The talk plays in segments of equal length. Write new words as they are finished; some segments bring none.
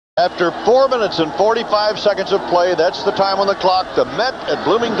After 4 minutes and 45 seconds of play, that's the time on the clock. The Met at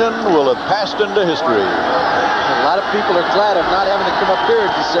Bloomington will have passed into history. A lot of people are glad of not having to come up here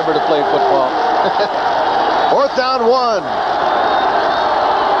in December to play football. 4th down 1.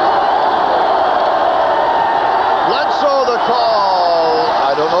 Bledsoe the call.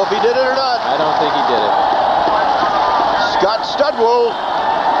 I don't know if he did it or not. I don't think he did it. Scott Studwell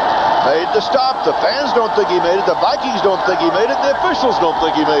made the stop. The fans don't think he made it. The Vikings don't think he made it. The officials don't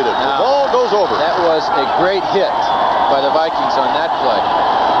think he made it. The ball goes over. That was a great hit by the Vikings on that play.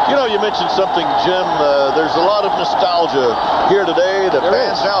 You know, you mentioned something, Jim. There's a lot of nostalgia here today. The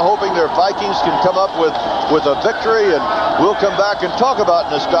fans now hoping their Vikings can come up with a victory, and we'll come back and talk about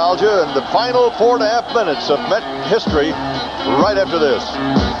nostalgia and the final 4.5 minutes of Met history right after this.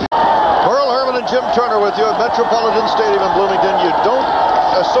 Merle Herman and Jim Turner with you at Metropolitan Stadium in Bloomington. You don't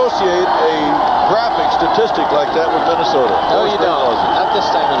associate a graphic statistic like that with Minnesota. No, you don't. Not this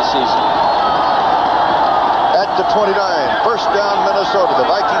time of the season. At the 29, 1st down Minnesota. The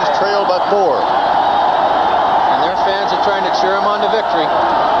Vikings trail by 4. And their fans are trying to cheer them on to victory.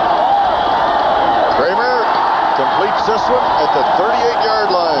 Kramer completes this one at the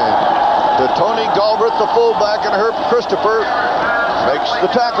 38-yard line to Tony Galbraith, the fullback, and Herb Christopher makes the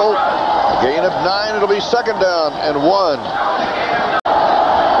tackle. A gain of 9. It'll be 2nd down and 1.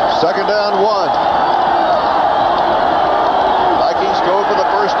 2nd down 1. Vikings go for the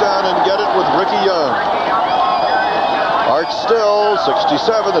 1st down and get it with Ricky Young. Art Still, 67,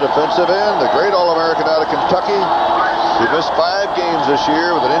 the defensive end, the great All-American out of Kentucky. He missed 5 games this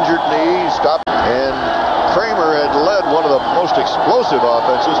year with an injured knee. He stopped, and Kramer had led one of the most explosive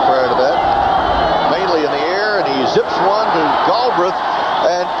offenses prior to that, mainly in the air, and he zips one to Galbraith,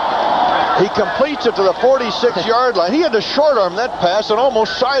 and he completes it to the 46-yard line. He had to short arm that pass and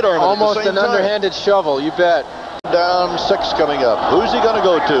almost sidearm it almost at the same an underhanded shovel, you bet. Down 6 coming up. Who's he going to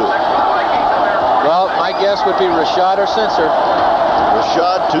go to? Well, my guess would be Rashad or Sensor.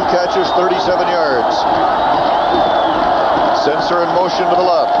 Rashad, 2 catches, 37 yards. Sensor in motion to the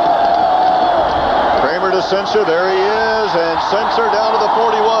left. Kramer to Sensor, there he is, and Sensor down to the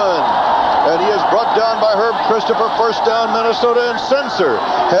 41. And he is brought down by Herb Christopher. 1st down Minnesota, and Sensor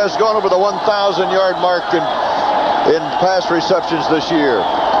has gone over the 1,000-yard mark in pass receptions this year.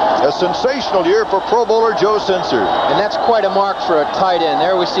 A sensational year for Pro Bowler Joe Sensor. And that's quite a mark for a tight end.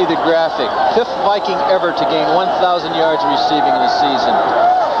 There we see the graphic. 5th Viking ever to gain 1,000 yards receiving in a season.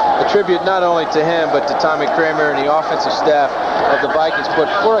 A tribute not only to him, but to Tommy Kramer and the offensive staff of the Vikings. But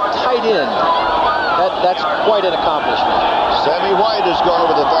for a tight end, that's quite an accomplishment. Sammy White has gone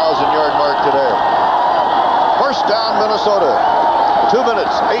over the 1,000-yard mark today. 1st down Minnesota. 2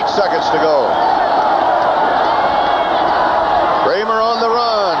 minutes, 8 seconds to go. Kramer on the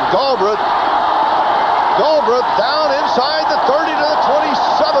run. Galbraith down inside the 30 to the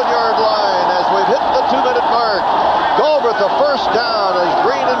 27-yard line as we've hit the 2-minute mark. Galbraith, the 1st down as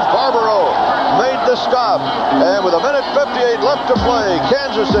Green and Barbaro made the stop. And with 1:58 left to play,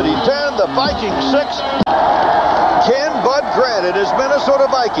 Kansas City 10, the Vikings 6. Can Bud Grant and his Minnesota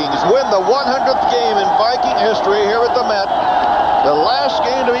Vikings win the 100th game in Viking history here at the Met? The last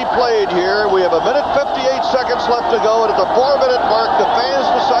game to be played here. We have 1:58 seconds left to go, and at the 4-minute mark, the fans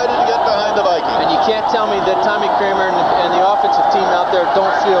decided to get behind the Vikings. And you can't tell me that Tommy Kramer and the offensive team out there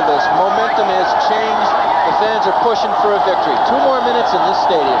don't feel this. Momentum has changed. The fans are pushing for a victory. 2 more minutes in this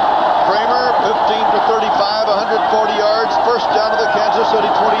stadium. Kramer, 15 for 35, 140 yards. 1st down to the Kansas City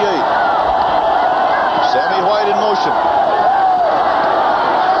 28. Sammy White in motion.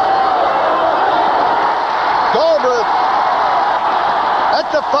 Galbraith at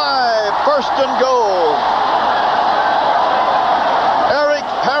the 5, 1st and goal. Eric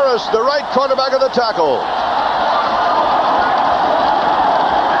Harris, the right quarterback of the tackle.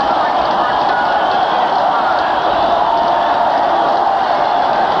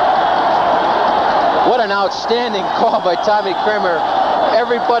 What an outstanding call by Tommy Kramer.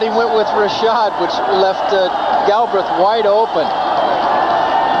 Everybody went with Rashad, which left Galbraith wide open.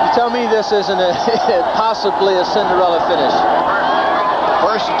 You tell me this isn't possibly a Cinderella finish.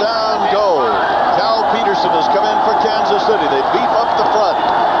 1st down goal. Cal Peterson has come in for Kansas City. They beef up the front.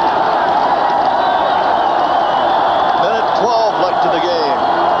 1:12 left in the game.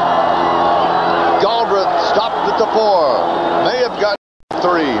 Galbraith stopped at the 4. May have got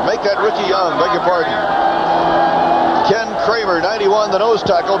 3. Make that Ricky Young, beg your pardon. Ken Kramer, 91, the nose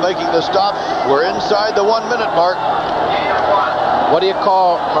tackle, making the stop. We're inside the 1-minute mark. What do you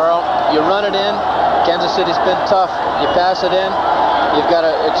call, Merle? You run it in. Kansas City's been tough. You pass it in. You've got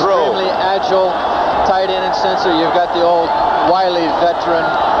an extremely agile tight end and Sensor. You've got the old wily veteran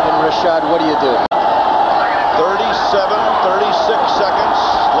in Rashad. What do you do? 36 seconds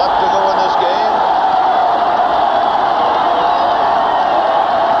left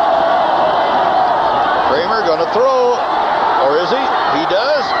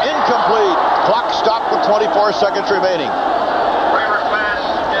seconds remaining. Kramer's pass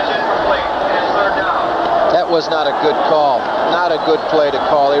is incomplete. It's third down. That was not a good call. Not a good play to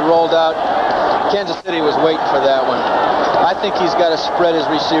call. He rolled out. Kansas City was waiting for that one. I think he's got to spread his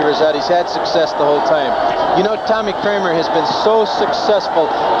receivers out. He's had success the whole time. You know, Tommy Kramer has been so successful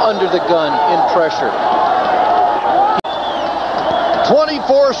under the gun in pressure.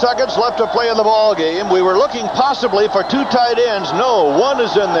 24 seconds left to play in the ball game. We were looking possibly for two tight ends. No, one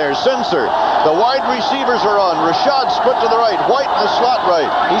is in there. Sensor. The wide receivers are on. Rashad split to the right. White in the slot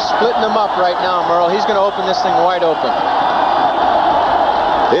right. He's splitting them up right now, Merle. He's going to open this thing wide open.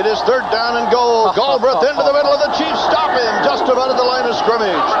 It is third down and goal. Galbraith into the middle of the Chiefs. Stop him just about at the line of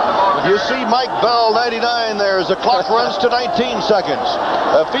scrimmage. You see Mike Bell, 99 there, as the clock runs to 19 seconds.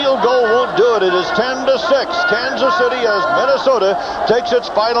 A field goal won't do it. It is 10-6. Kansas City as Minnesota takes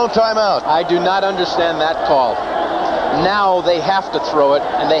its final timeout. I do not understand that call. Now they have to throw it,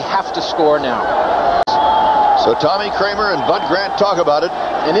 and they have to score now. So Tommy Kramer and Bud Grant talk about it.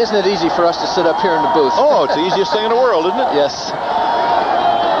 And isn't it easy for us to sit up here in the booth? Oh, it's the easiest thing in the world, isn't it? Yes.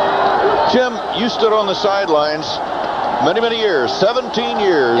 Jim, you stood on the sidelines many years, 17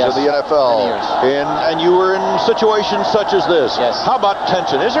 years Yes, of the NFL. many years. And you were in situations such as this. Yes. How about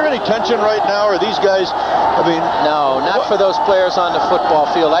tension? Is there any tension right now? Or these guys, I mean... No, not for those players on the football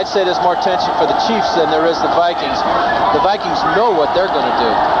field. I'd say there's more tension for the Chiefs than there is the Vikings. The Vikings know what they're going to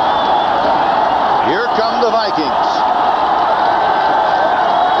do. Here come the Vikings.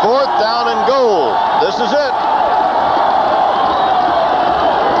 Fourth down and goal. This is it.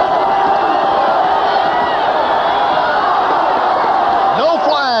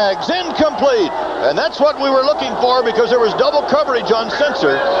 Incomplete. And that's what we were looking for because there was double coverage on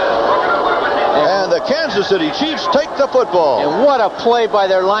Sensor. And the Kansas City Chiefs take the football. And what a play by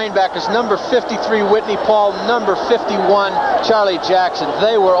their linebackers. Number 53, Whitney Paul. Number 51, Charlie Jackson.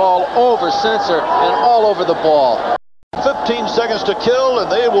 They were all over Sensor and all over the ball. 15 seconds to kill,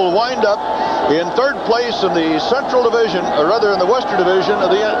 and they will wind up in third place in the Central Division, or rather in the Western Division of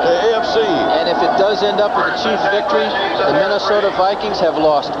the AFC. And if it does end up with a Chiefs victory, the Minnesota Vikings have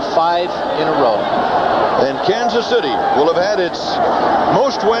lost 5 in a row. And Kansas City will have had its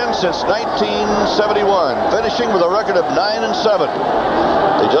most wins since 1971, finishing with a record of 9-7.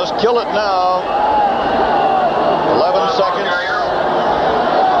 They just kill it now. 11 seconds.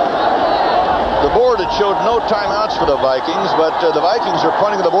 The board had showed no timeouts for the Vikings, but the Vikings are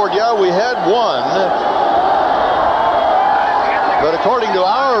pointing to the board. Yeah, we had one. But according to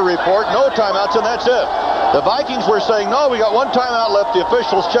our report, no timeouts, and that's it. The Vikings were saying, no, we got one timeout left. The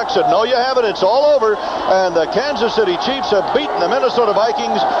officials checked, said, no, you haven't. It's all over. And the Kansas City Chiefs have beaten the Minnesota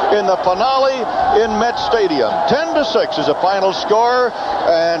Vikings in the finale in Met Stadium. 10-6 is the final score.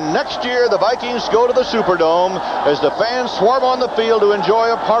 And next year, the Vikings go to the Superdome as the fans swarm on the field to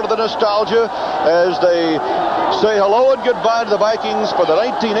enjoy a part of the nostalgia as they say hello and goodbye to the Vikings for the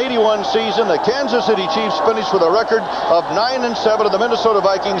 1981 season. The Kansas City Chiefs finish with a record of 9-7, and the Minnesota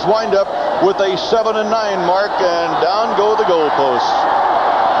Vikings wind up with a 7-9 mark, and down go the goalposts.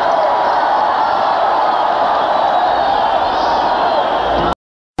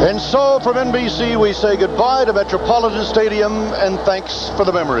 And so from NBC, we say goodbye to Metropolitan Stadium and thanks for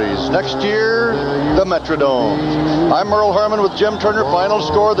the memories. Next year, the Metrodome. I'm Merle Harmon with Jim Turner. Final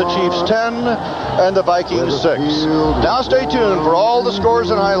score, the Chiefs 10 and the Vikings 6. Now stay tuned for all the scores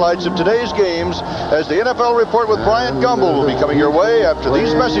and highlights of today's games as the NFL Report with Bryant Gumbel will be coming your way after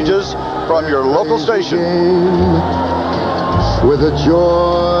these messages from your local station. With a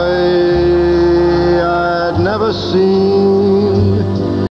joy I'd never seen.